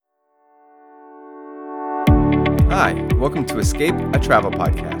Hi, welcome to Escape, a travel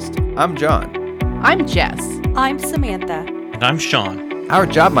podcast. I'm John. I'm Jess. I'm Samantha. And I'm Sean. Our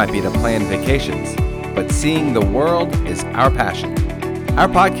job might be to plan vacations, but seeing the world is our passion. Our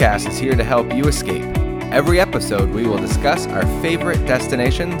podcast is here to help you escape. Every episode, we will discuss our favorite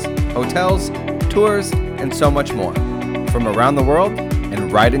destinations, hotels, tours, and so much more. From around the world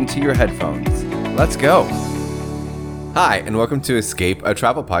and right into your headphones. Let's go. Hi, and welcome to Escape, a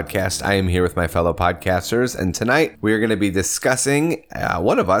travel podcast. I am here with my fellow podcasters, and tonight we are going to be discussing,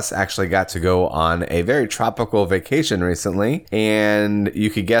 one of us actually got to go on a very tropical vacation recently, and you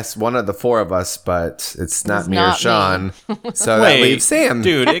could guess one of the four of us, but it's not me or Sean, so that leaves Sam.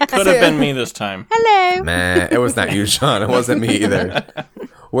 Dude, it could have been me this time. Hello. Man, it was not you, Sean. It wasn't me either.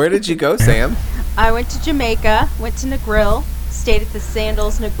 Where did you go, Sam? I went to Jamaica, went to Negril, stayed at the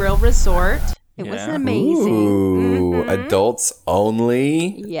Sandals Negril Resort. It was amazing. Ooh, adults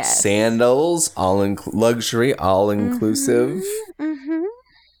only. Yes. Sandals, luxury, all inclusive.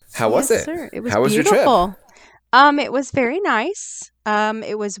 How was it? Sir. It was How was beautiful. your trip? It was very nice.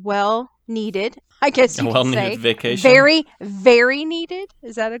 It was well needed. I guess you could say. Well-needed vacation. Very, very needed.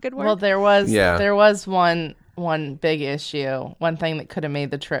 Is that a good word? Well, there was one big issue, one thing that could have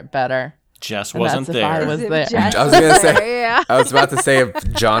made the trip better. Jess And wasn't that's if I there. was there. I was gonna say. Yeah. I was about to say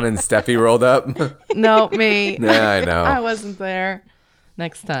if John and Steffi rolled up. No, me. Yeah, I know. I wasn't there.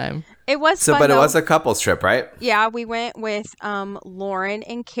 Next time. It was So, fun, but it though. was a couples trip, right? Yeah, we went with Lauren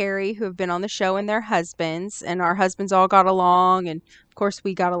and Carrie, who have been on the show, and their husbands. And our husbands all got along. And, of course,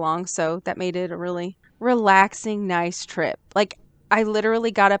 we got along. So that made it a really relaxing, nice trip. Like, I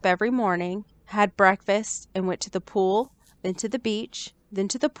literally got up every morning, had breakfast, and went to the pool, then to the beach, then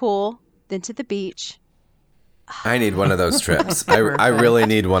to the pool, then to the beach. I need one of those trips. I really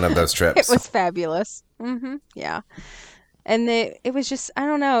need one of those trips. It was fabulous. Yeah. And it was just, I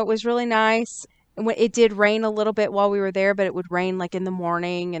don't know, it was really nice. It did rain a little bit while we were there, but it would rain like in the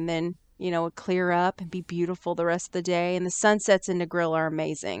morning and then, it would clear up and be beautiful the rest of the day. And the sunsets in Negril are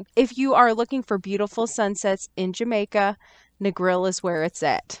amazing. If you are looking for beautiful sunsets in Jamaica, Negril is where it's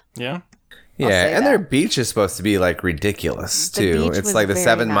at. Yeah. Yeah, and that. their beach is supposed to be like ridiculous The too. beach It's was like the very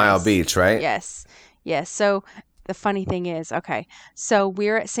 7 Mile nice. beach, right? Yes. So the funny thing is, so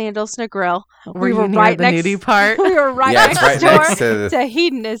we're at Sandals Negril. Were you near the nudie part? We were right Yeah, next it's right door next to to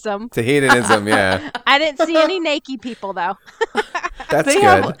hedonism. To hedonism, yeah. I didn't see any naked people though. That's They good.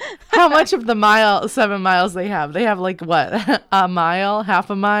 have how much of the 7 miles they have? They have like what? A mile, half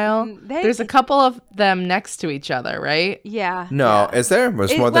a mile? There's a couple of them next to each other, right? Yeah. No, is there?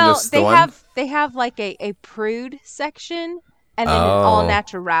 Was more than just the they one? they have like a prude section and then an all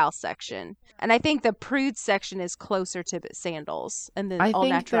natural section. And I think the prude section is closer to Sandals, and then I all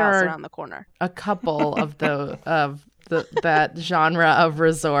think natural there are around the corner. A couple of that genre of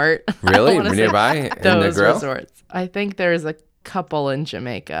resort. Really? I wanna say Nearby in those Negril? resorts. I think there's a couple in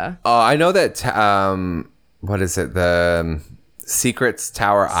Jamaica. Oh, I know that. What is it? The Secrets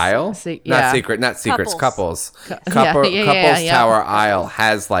Tower Isle? yeah. Not secrets. Couples. Yeah, Couples yeah. Tower Isle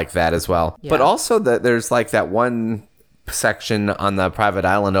has like that as well. Yeah. But also there's like that one section on the private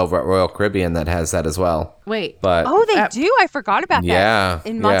island over at Royal Caribbean that has that as well. Wait. But Oh, they do? I forgot about Yeah, that.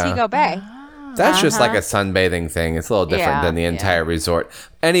 In yeah. Montego Bay. that's just like a sunbathing thing. It's a little different Yeah, than the entire resort.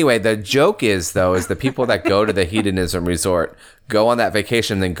 Anyway, the joke is the people that go to the hedonism resort go on that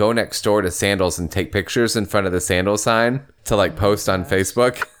vacation, then go next door to Sandals and take pictures in front of the Sandals sign to like post on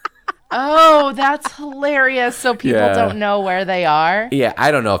Facebook. Oh, that's hilarious. So people Yeah. don't know where they are. Yeah,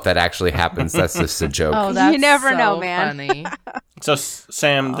 I don't know if that actually happens. That's just a joke. Oh, that's never so know, man. Funny. So,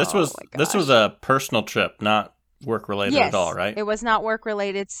 Sam, this was a personal trip, not work related Yes, at all, right? it was not work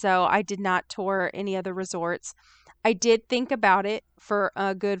related, so I did not tour any other resorts. I did think about it for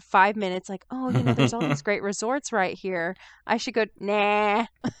a good 5 minutes, like, there's all these great resorts right here. I should go. Nah,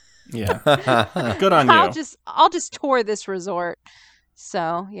 Yeah. Good on you. I'll just tour this resort.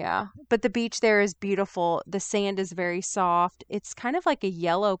 So yeah, but the beach there is beautiful. The sand is very soft. It's kind of like a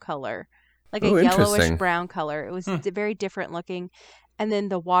yellow color, like Oh, a yellowish interesting. brown color. It was very different looking, and then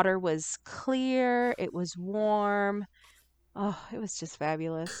the water was clear. It was warm. Oh, it was just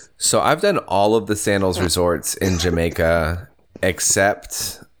fabulous. So I've done all of the Sandals resorts in Jamaica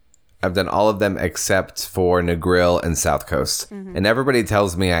I've done all of them except for Negril and South Coast. And everybody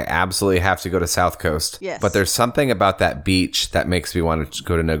tells me I absolutely have to go to South Coast. Yes. But there's something about that beach that makes me want to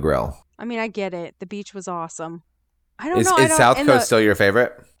go to Negril. I mean, I get it. The beach was awesome. I don't Is know. South Coast still your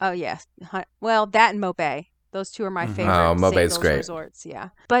favorite? Oh yes. Well, that and Mo-Bay. Those two are my favorite. Oh, Mo-Bay's Sandals great. resorts. Yeah,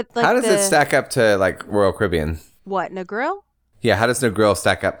 but like How does it stack up to like Royal Caribbean? What, Negril? Yeah, how does Negril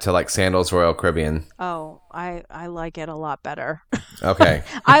stack up to like Sandals Royal Caribbean? Oh, I like it a lot better. Okay.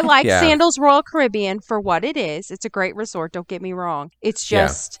 I like Yeah. Sandals Royal Caribbean for what it is. It's a great resort, don't get me wrong. It's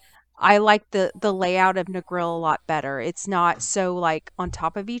just I like the layout of Negril a lot better. It's not so like on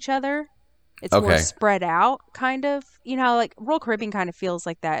top of each other. It's more spread out, kind of. You know, like Royal Caribbean kind of feels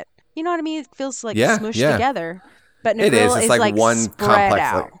like that. You know what I mean? It feels like smushed together. But Negril it is. It's like one spread complex.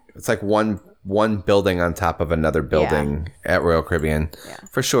 out. Like, it's like one building on top of another building at Royal Caribbean. Yeah.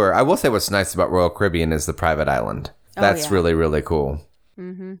 For sure. I will say what's nice about Royal Caribbean is the private island. That's really, really cool.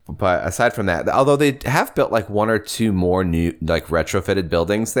 Mm-hmm. But aside from that, although they have built like one or two more new, like retrofitted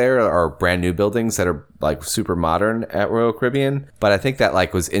buildings there, or brand new buildings that are like super modern at Royal Caribbean, but I think that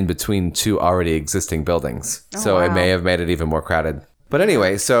like was in between two already existing buildings, it may have made it even more crowded. But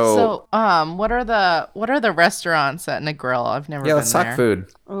anyway, so what are the restaurants at Negril? I've never been there. Yeah, let's talk food.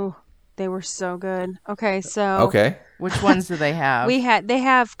 Oh, they were so good. Okay, which ones do they have? They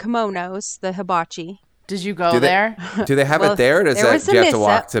have kimonos, the hibachi. Did you go there? Do they have it there, or do you have to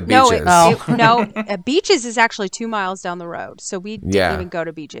walk to Beaches? No, Beaches is actually 2 miles down the road, so we didn't even go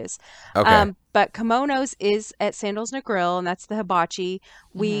to Beaches. Okay. But Kimonos is at Sandals Negril, and that's the hibachi.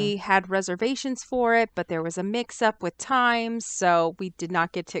 We had reservations for it, but there was a mix-up with times, so we did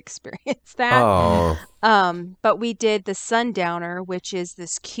not get to experience that. Oh. But we did the Sundowner, which is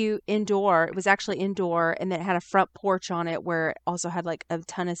this cute indoor. It was actually indoor, and then it had a front porch on it where it also had like a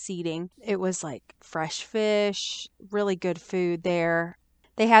ton of seating. It was like fresh fish, really good food there.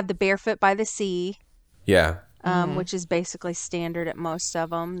 They have the Barefoot by the Sea. Yeah. Which is basically standard at most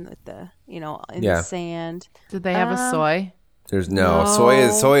of them, with the the sand. Did they have a soy? There's no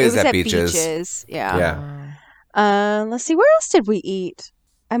soy is at Beaches. Yeah. Let's see, where else did we eat?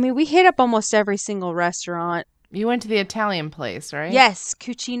 I mean, we hit up almost every single restaurant. You went to the Italian place, right? Yes,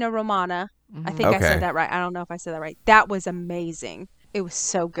 Cucina Romana. I think I said that right. I don't know if I said that right. That was amazing. It was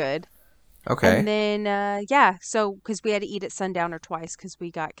so good. Okay. And then, so because we had to eat at Sundowner twice because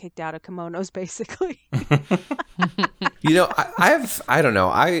we got kicked out of kimonos, basically. I don't know.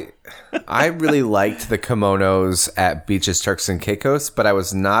 I really liked the kimonos at Beaches Turks and Caicos, but I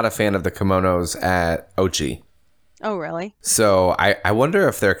was not a fan of the kimonos at Ochi. Oh, really? So I wonder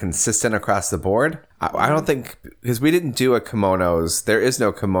if they're consistent across the board. I don't think, because we didn't do a kimonos. There is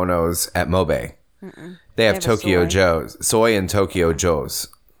no kimonos at Mobe. They have Tokyo Joe's. Soy and Tokyo Joe's.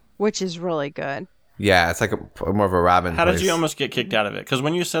 Which is really good. Yeah, it's like more of a ramen How place. did you almost get kicked out of it? Because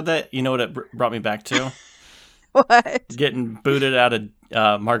when you said that, you know what it brought me back to? What? Getting booted out of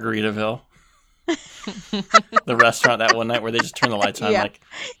Margaritaville. The restaurant that one night where they just turn the lights on. Like,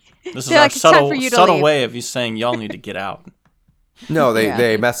 this is our subtle way of you saying y'all need to get out. No,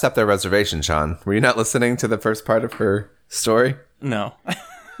 they messed up their reservation, Sean. Were you not listening to the first part of her story? No.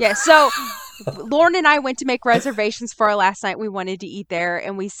 Yeah, so Lauren and I went to make reservations for our last night. We wanted to eat there,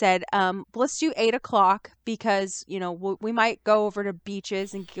 and we said, let's do 8:00 because, we might go over to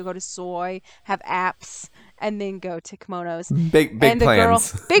Beaches and go to Soy, have apps, and then go to kimonos. Big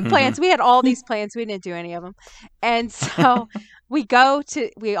plans. Big plans. We had all these plans. We didn't do any of them. And so we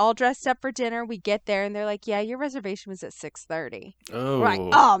all dressed up for dinner. We get there, and they're like, yeah, your reservation was at 6:30. Oh. We're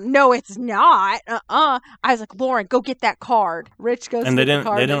like, no, it's not. I was like, Lauren, go get that card. Rich goes and to the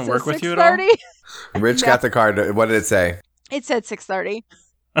card. They didn't work with you at all? Rich got the card. What did it say? It said 6:30.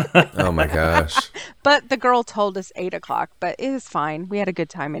 Oh my gosh. But the girl told us 8:00, but it was fine. We had a good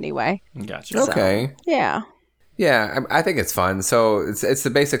time anyway. Gotcha. Okay. So, yeah. Yeah, I think it's fun. So it's the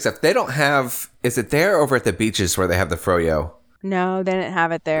basic stuff. They don't have, is it there over at the Beaches where they have the froyo? No, they didn't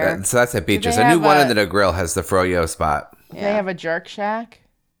have it there. So that's at Beaches. I knew one in the grill has the froyo spot. Yeah. They have a jerk shack?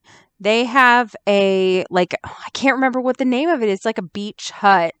 They have I can't remember what the name of it is. It's like a beach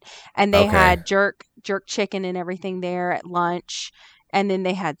hut. And they had jerk chicken and everything there at lunch. And then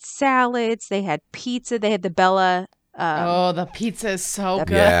they had salads. They had pizza. They had the Bella. The pizza is so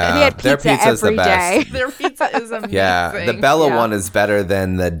good. Yeah, we had pizza every day. Their pizza is amazing. Yeah, the Bella one is better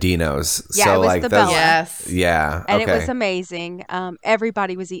than the Dino's. Yeah, so it was the Bella. Yes. Yeah, and it was amazing.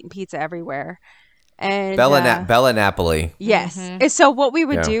 Everybody was eating pizza everywhere. And Bella Napoli. Yes. Mm-hmm. And so what we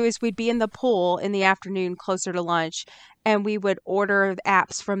would do is we'd be in the pool in the afternoon closer to lunch, and we would order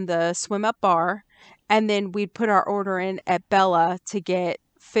apps from the swim up bar, and then we'd put our order in at Bella to get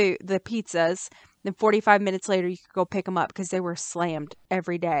food, the pizzas. Then 45 minutes later, you could go pick them up because they were slammed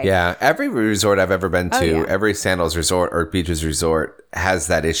every day. Yeah, every resort I've ever been to, every Sandals resort or Beaches resort has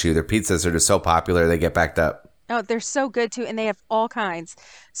that issue. Their pizzas are just so popular, they get backed up. Oh, they're so good too, and they have all kinds.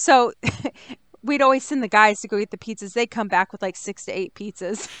 So we'd always send the guys to go eat the pizzas. They'd come back with like 6 to 8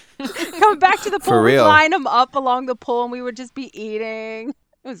 pizzas. Come back to the pool, we'd line them up along the pool, and we would just be eating.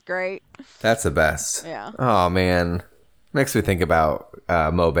 It was great. That's the best. Yeah. Oh, man. Makes me think about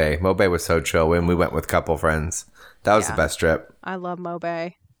Mo-Bay. Mo-Bay was so chill when we went with a couple friends. That was the best trip. I love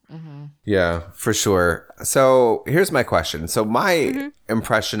Mo-Bay. Mm-hmm. Yeah, for sure. So here's my question. So my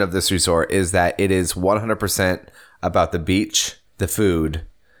impression of this resort is that it is 100% about the beach, the food,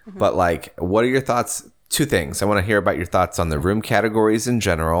 but like, what are your thoughts? Two things. I want to hear about your thoughts on the room categories in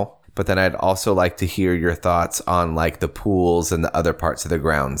general, but then I'd also like to hear your thoughts on like the pools and the other parts of the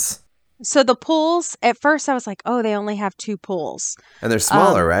grounds. So the pools, at first I was like, oh, they only have 2 pools. And they're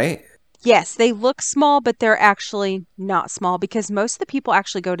smaller, right? Yes, they look small, but they're actually not small because most of the people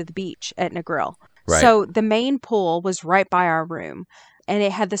actually go to the beach at Negril. Right. So the main pool was right by our room. And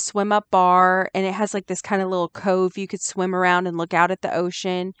it had the swim up bar, and it has like this kind of little cove you could swim around and look out at the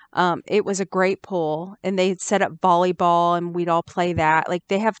ocean. It was a great pool, and they set up volleyball, and we'd all play that. Like,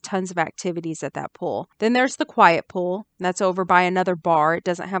 they have tons of activities at that pool. Then there's the quiet pool. That's over by another bar. It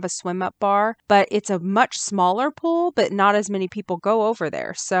doesn't have a swim up bar, but it's a much smaller pool, but not as many people go over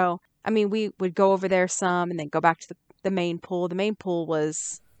there. So, I mean, we would go over there some and then go back to the main pool. The main pool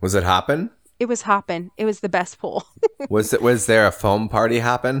was it hopping? It was hopping. It was the best pool. Was there a foam party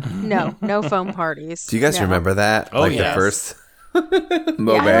hopping? No foam parties. Do you guys remember that? Oh, like yes. The first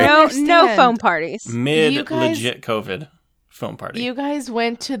Mo-Bay? No foam parties. Legit COVID foam party. You guys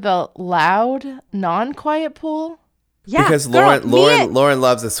went to the loud, non-quiet pool? Yeah, because Lauren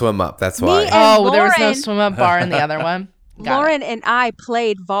loves to swim up. That's why. There was no swim up bar in the other one. Lauren and I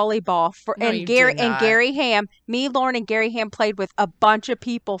played volleyball and Gary Ham. Me, Lauren, and Gary Ham played with a bunch of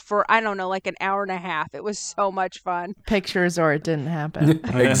people for, I don't know, like an hour and a half. It was so much fun. Pictures or it didn't happen.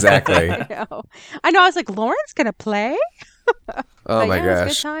 Exactly. I know. I was like, Lauren's gonna play. Oh my gosh! It was a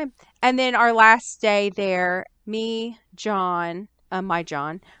good time. And then our last day there, me, John,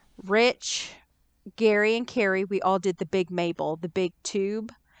 Rich, Gary, and Carrie, we all did the big Mabel, the big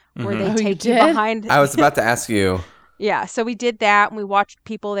tube where they take you behind. I was about to ask you. Yeah, so we did that, and we watched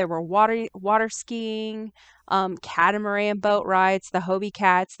people. There were water skiing, catamaran boat rides, the Hobie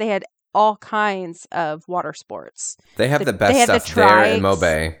Cats. They had all kinds of water sports. They have the best stuff there in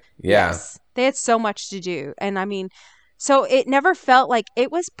Mo-Bay. Yeah. Yes, they had so much to do, and I mean, so it never felt like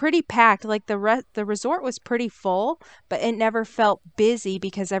it was pretty packed. Like the resort was pretty full, but it never felt busy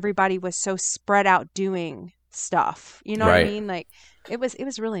because everybody was so spread out doing stuff. You know what I mean? Like it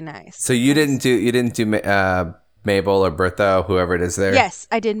was really nice. So you didn't do Mabel or Bertha, whoever it is there? Yes,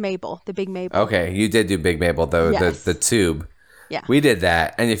 I did Mabel, the big Mabel. Okay, you did do Big Mabel, though, yes. the tube. Yeah. We did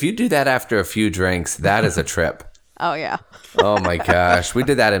that. And if you do that after a few drinks, that is a trip. Oh, yeah. Oh, my gosh. We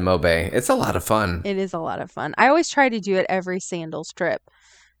did that in Mo-Bay. It's a lot of fun. It is a lot of fun. I always try to do it every Sandals trip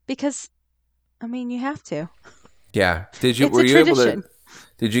because, I mean, you have to. Yeah. Did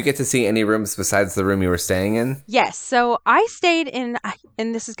you get to see any rooms besides the room you were staying in? Yes. So I stayed in,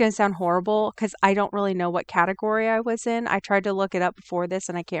 and this is going to sound horrible because I don't really know what category I was in. I tried to look it up before this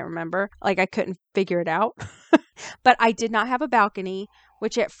and I can't remember. Like I couldn't figure it out. But I did not have a balcony,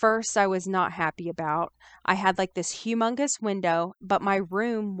 which at first I was not happy about. I had like this humongous window, but my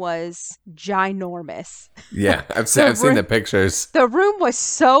room was ginormous. Yeah, I've seen the pictures. The room was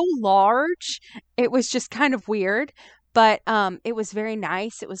so large. It was just kind of weird. But it was very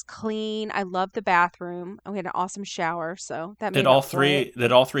nice. It was clean. I loved the bathroom. We had an awesome shower, so that made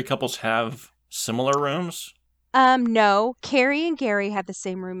Did all three couples have similar rooms? No. Carrie and Gary had the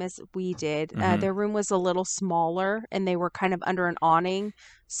same room as we did. Mm-hmm. Their room was a little smaller, and they were kind of under an awning.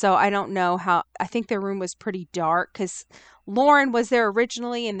 So I don't know how. I think their room was pretty dark because Lauren was there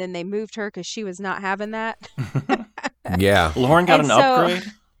originally, and then they moved her because she was not having that. Yeah, Lauren got an upgrade.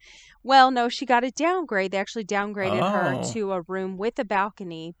 Well, no, she got a downgrade. They actually downgraded her to a room with a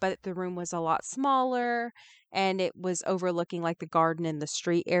balcony, but the room was a lot smaller and it was overlooking like the garden and the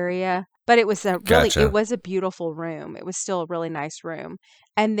street area. But it was it was a beautiful room. It was still a really nice room.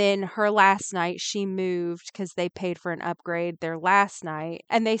 And then her last night, she moved because they paid for an upgrade their last night,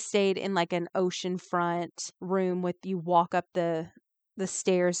 and they stayed in like an oceanfront room with you walk up the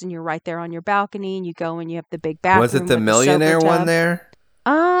stairs and you're right there on your balcony, and you go and you have the big bathroom. Was it the millionaire one there?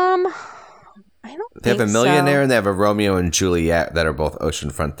 I don't think they have a millionaire and they have a Romeo and Juliet that are both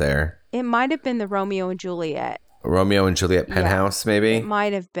oceanfront there. It might have been the Romeo and Juliet. Romeo and Juliet penthouse, maybe? It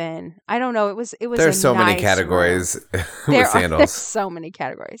might have been. I don't know. It was There's so many categories with Sandals. There's so many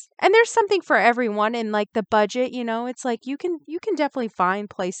categories. And there's something for everyone in like the budget, it's like you can definitely find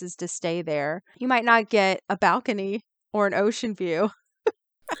places to stay there. You might not get a balcony or an ocean view.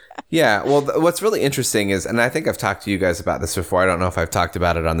 Yeah, well, what's really interesting is, and I think I've talked to you guys about this before. I don't know if I've talked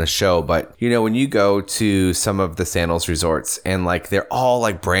about it on the show, but when you go to some of the Sandals resorts and like they're all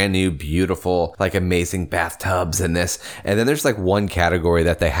like brand new, beautiful, like amazing bathtubs and this, and then there's like one category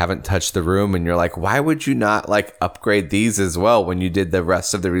that they haven't touched the room, and you're like, why would you not like upgrade these as well when you did the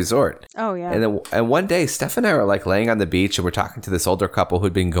rest of the resort? Oh yeah. And one day, Steph and I were like laying on the beach, and we're talking to this older couple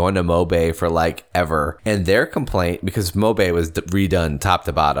who'd been going to Mobay for like ever, and their complaint, because Mobay was redone top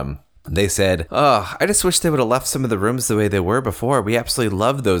to bottom. They said, "Oh, I just wish they would have left some of the rooms the way they were before. We absolutely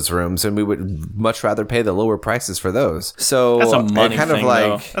loved those rooms, and we would much rather pay the lower prices for those." So that's a money kind thing, of like,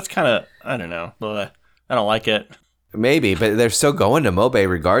 though. That's kind of, I don't know. I don't like it. Maybe, but they're still going to Mobay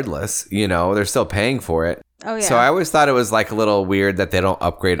regardless. They're still paying for it. Oh yeah. So I always thought it was like a little weird that they don't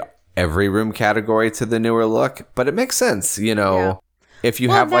upgrade every room category to the newer look, but it makes sense. Yeah. If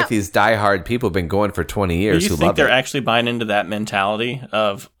you have like these diehard people who've been going for 20 years who love it. Do you think they're actually buying into that mentality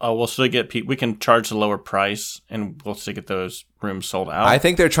of, oh, we'll still get we can charge the lower price and we'll still get those rooms sold out? I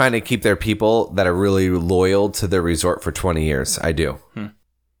think they're trying to keep their people that are really loyal to their resort for 20 years. I do.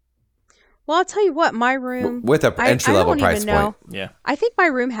 Well, I'll tell you what, my room... With an entry-level price point. Yeah. I think my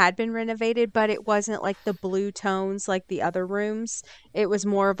room had been renovated, but it wasn't like the blue tones like the other rooms. It was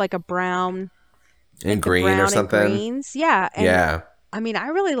more of like a brown... And green or something? And greens. Yeah. And yeah. I mean, I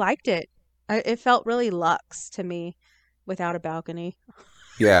really liked it. It felt really luxe to me without a balcony.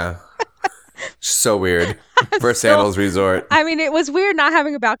 Yeah. So weird for a Sandals resort. I mean, it was weird not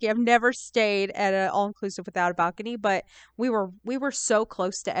having a balcony. I've never stayed at an all-inclusive without a balcony, but we were so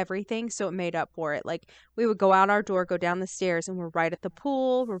close to everything, so it made up for it. Like, we would go out our door, go down the stairs, and we're right at the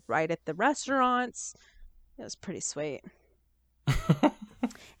pool. We're right at the restaurants. It was pretty sweet.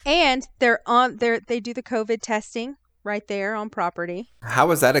 And they do the COVID testing right there on property. How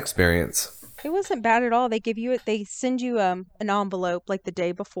was that experience? It wasn't bad at all. They send you an envelope like the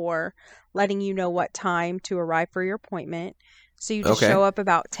day before, letting you know what time to arrive for your appointment. So you just show up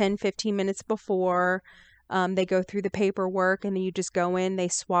about 10, 15 minutes before. They go through the paperwork, and then you just go in, they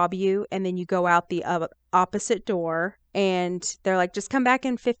swab you, and then you go out the opposite door, and they're like, just come back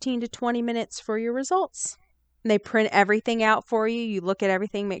in 15 to 20 minutes for your results. And they print everything out for you. You look at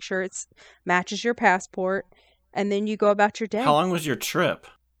everything, make sure it matches your passport, and then you go about your day. How long was your trip?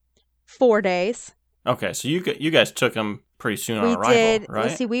 4 days. Okay, so you guys took them pretty soon on arrival, did, right?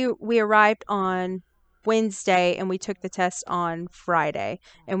 Let's see, we arrived on Wednesday, and we took the test on Friday,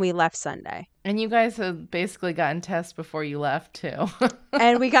 and we left Sunday. And you guys have basically gotten tests before you left too.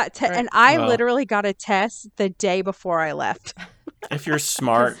 And we got and I literally got a test the day before I left. If you're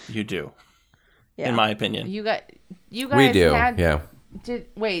smart, you do. Yeah. In my opinion. You guys we do.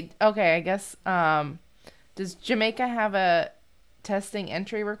 Okay, I guess does Jamaica have a testing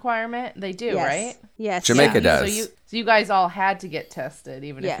entry requirement? They do, right? Yes. Jamaica does. So you guys all had to get tested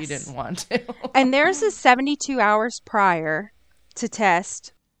even if you didn't want to. And there's a 72 hours prior to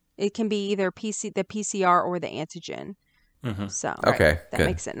test. It can be either the PCR or the antigen. Mm-hmm. So that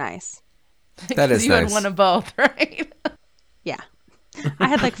makes it nice. That is you nice. had one of both, right? Yeah. I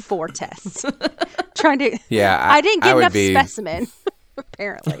had like 4 tests. Trying to I didn't get enough specimen,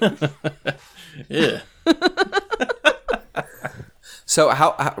 apparently. Yeah. So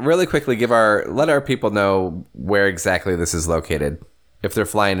how really quickly let our people know where exactly this is located if they're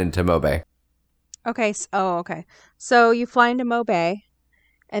flying into Mobay. Okay. Okay. So you fly into Mobay,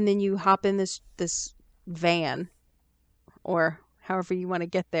 and then you hop in this van, or however you want to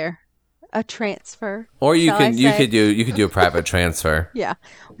get there, a transfer. Or you could do a private transfer. Yeah,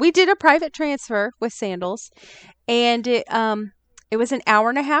 we did a private transfer with Sandals, and it was an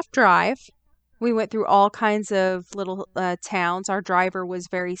 1.5-hour drive. We went through all kinds of little towns. Our driver was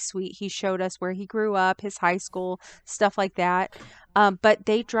very sweet. He showed us where he grew up, his high school, stuff like that. But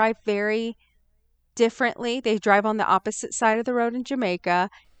they drive very differently. They drive on the opposite side of the road in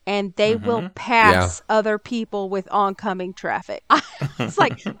Jamaica, and they will pass other people with oncoming traffic. It's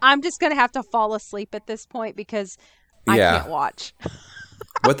like, I'm just going to have to fall asleep at this point because I can't watch.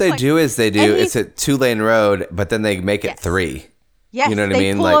 What they do is it's a 2-lane road, but then they make it 3. Yes, you know what I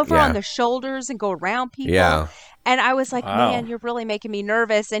mean? They pull over on the shoulders and go around people. Yeah. And I was like, man, you're really making me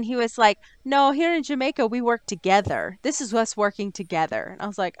nervous. And he was like, no, here in Jamaica, we work together. This is us working together. And I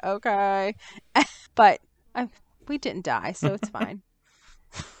was like, okay. But we didn't die, so it's fine.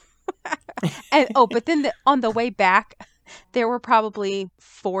 But then on the way back, there were probably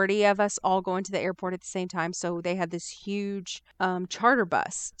 40 of us all going to the airport at the same time. So they had this huge charter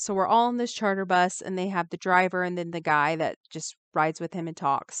bus. So we're all in this charter bus, and they have the driver and then the guy that just rides with him and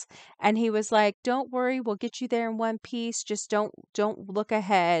talks. And he was like, don't worry, we'll get you there in one piece. Just don't look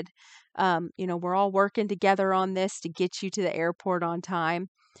ahead. We're all working together on this to get you to the airport on time.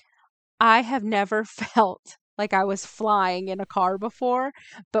 I have never felt like I was flying in a car before,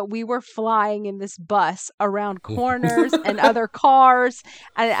 but we were flying in this bus around corners and other cars.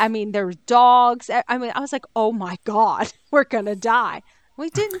 I mean, there were dogs. I mean, I was like, oh my God, we're going to die. We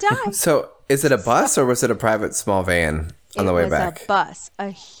didn't die. So is it a bus or was it a private small van on the way back? It was a bus, a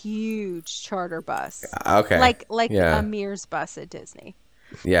huge charter bus. Okay. Like a Mears bus at Disney.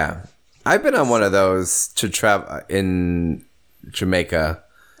 Yeah. I've been on one of those to travel in Jamaica.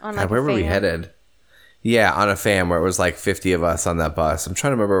 On God, where were we headed? Yeah, on a fam where it was like 50 of us on that bus. I'm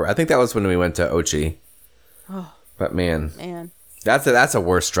trying to remember. I think that was when we went to Ochi. Oh, but man, that's a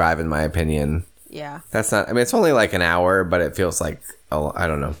worse drive in my opinion. Yeah. That's not. I mean, it's only like an hour, but it feels like I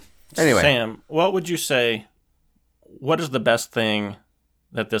don't know. Anyway, Sam, what would you say? What is the best thing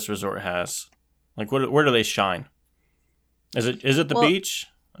that this resort has? Like, where do they shine? Is it the beach?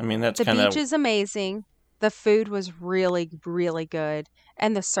 I mean, that's kind of... The beach is amazing. The food was really, really good.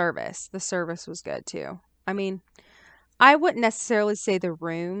 And the service. The service was good, too. I mean, I wouldn't necessarily say the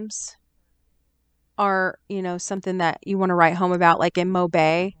rooms are, something that you want to write home about. Like in Mo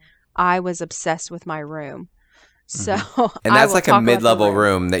Bay, I was obsessed with my room. So, and that's like a mid-level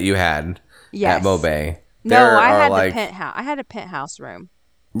room that you had at Mo Bay. I had the penthouse. I had a penthouse room.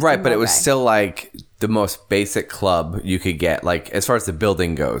 Right, but it was still like the most basic club you could get, like as far as the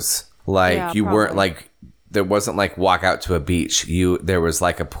building goes. Like you weren't like, there wasn't like walk out to a beach. There was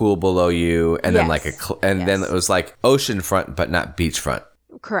like a pool below you, and then like then it was like oceanfront, but not beachfront.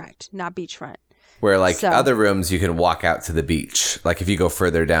 Correct, not beachfront. Where like other rooms you can walk out to the beach. Like if you go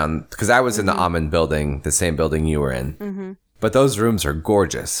further down, because I was in the Aman building, the same building you were in. Mm-hmm. But those rooms are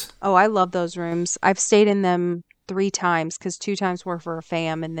gorgeous. Oh, I love those rooms. I've stayed in them 3 times because 2 times were for a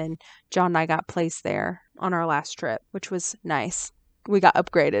fam, and then John and I got placed there on our last trip, which was nice. We got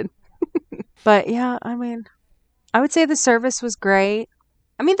upgraded. But yeah, I mean, I would say the service was great.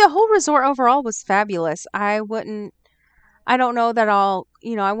 I mean, the whole resort overall was fabulous. I don't know that I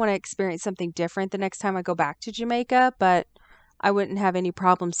want to experience something different the next time I go back to Jamaica, but I wouldn't have any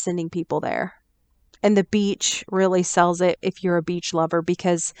problem sending people there. And the beach really sells it if you're a beach lover,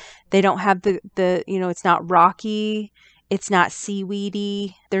 because they don't have the it's not rocky, it's not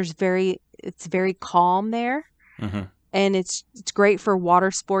seaweedy. It's very calm there. Mm-hmm. And it's great for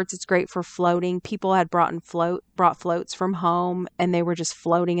water sports. It's great for floating. People had brought floats from home, and they were just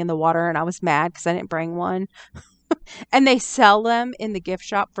floating in the water. And I was mad because I didn't bring one. And they sell them in the gift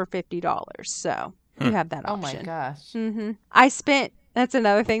shop for $50. So you have that option. Oh my gosh. Mm-hmm. That's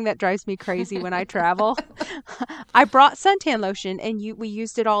another thing that drives me crazy when I travel. I brought suntan lotion, and we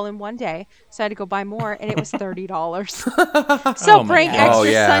used it all in one day. So I had to go buy more, and it was $30. So bring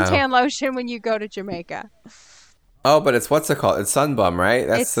extra suntan lotion when you go to Jamaica. Oh, but it's what's it called? It's Sunbum, right?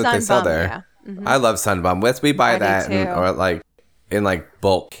 That's what they sell there. Yeah. Mm-hmm. I love Sunbum. We buy that or like in like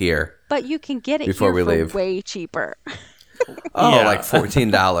bulk here. But you can get it before we leave. Way cheaper. Like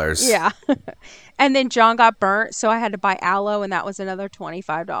 $14. Yeah. And then John got burnt, so I had to buy aloe, and that was another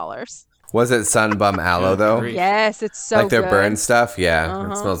 $25. Was it Sunbum aloe though? Yes, it's so like their good. burn stuff.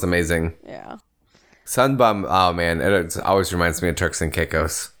 Yeah, It smells amazing. Yeah. Sunbum. Oh man, it always reminds me of Turks and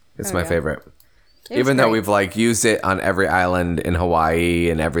Caicos. It's my favorite. Even though we've like used it on every island in Hawaii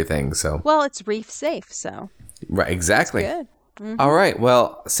and everything, so. Well, it's reef safe, so. Right, exactly. It's good. Mm-hmm. All right,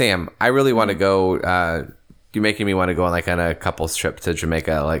 well, Sam, I really want to go. You're making me want to go on a couple's trip to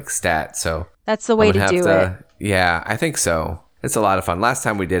Jamaica, like stat. So that's the way to do it. Yeah, I think so. It's a lot of fun. Last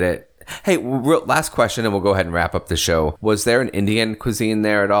time we did it. Hey, last question, and we'll go ahead and wrap up the show. Was there an Indian cuisine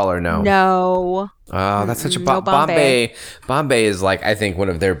there at all, or no? No. Oh, that's such a Bombay. Bombay is like, I think, one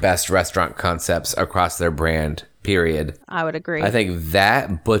of their best restaurant concepts across their brand, period. I would agree. I think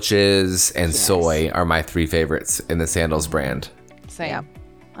that, Butch's, and Soy are my 3 favorites in the Sandals brand. Same. Yeah.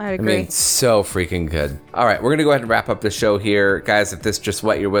 I agree. I mean, so freaking good. All right, we're going to go ahead and wrap up the show here. Guys, if this just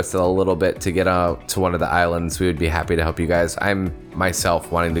wet your whistle a little bit to get out to one of the islands, we would be happy to help you guys. I'm myself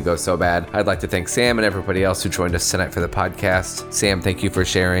wanting to go so bad. I'd like to thank Sam and everybody else who joined us tonight for the podcast. Sam, thank you for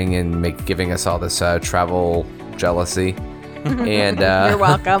sharing and giving us all this travel jealousy. And you're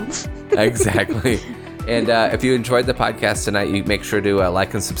welcome. Exactly. And if you enjoyed the podcast tonight, you make sure to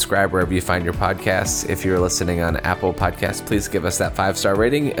like and subscribe wherever you find your podcasts. If you're listening on Apple Podcasts, please give us that 5-star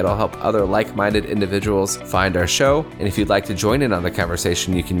rating. It'll help other like-minded individuals find our show. And if you'd like to join in on the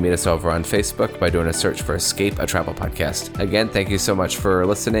conversation, you can meet us over on Facebook by doing a search for Escape, a Travel Podcast. Again, thank you so much for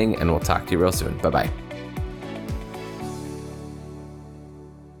listening, and we'll talk to you real soon. Bye-bye.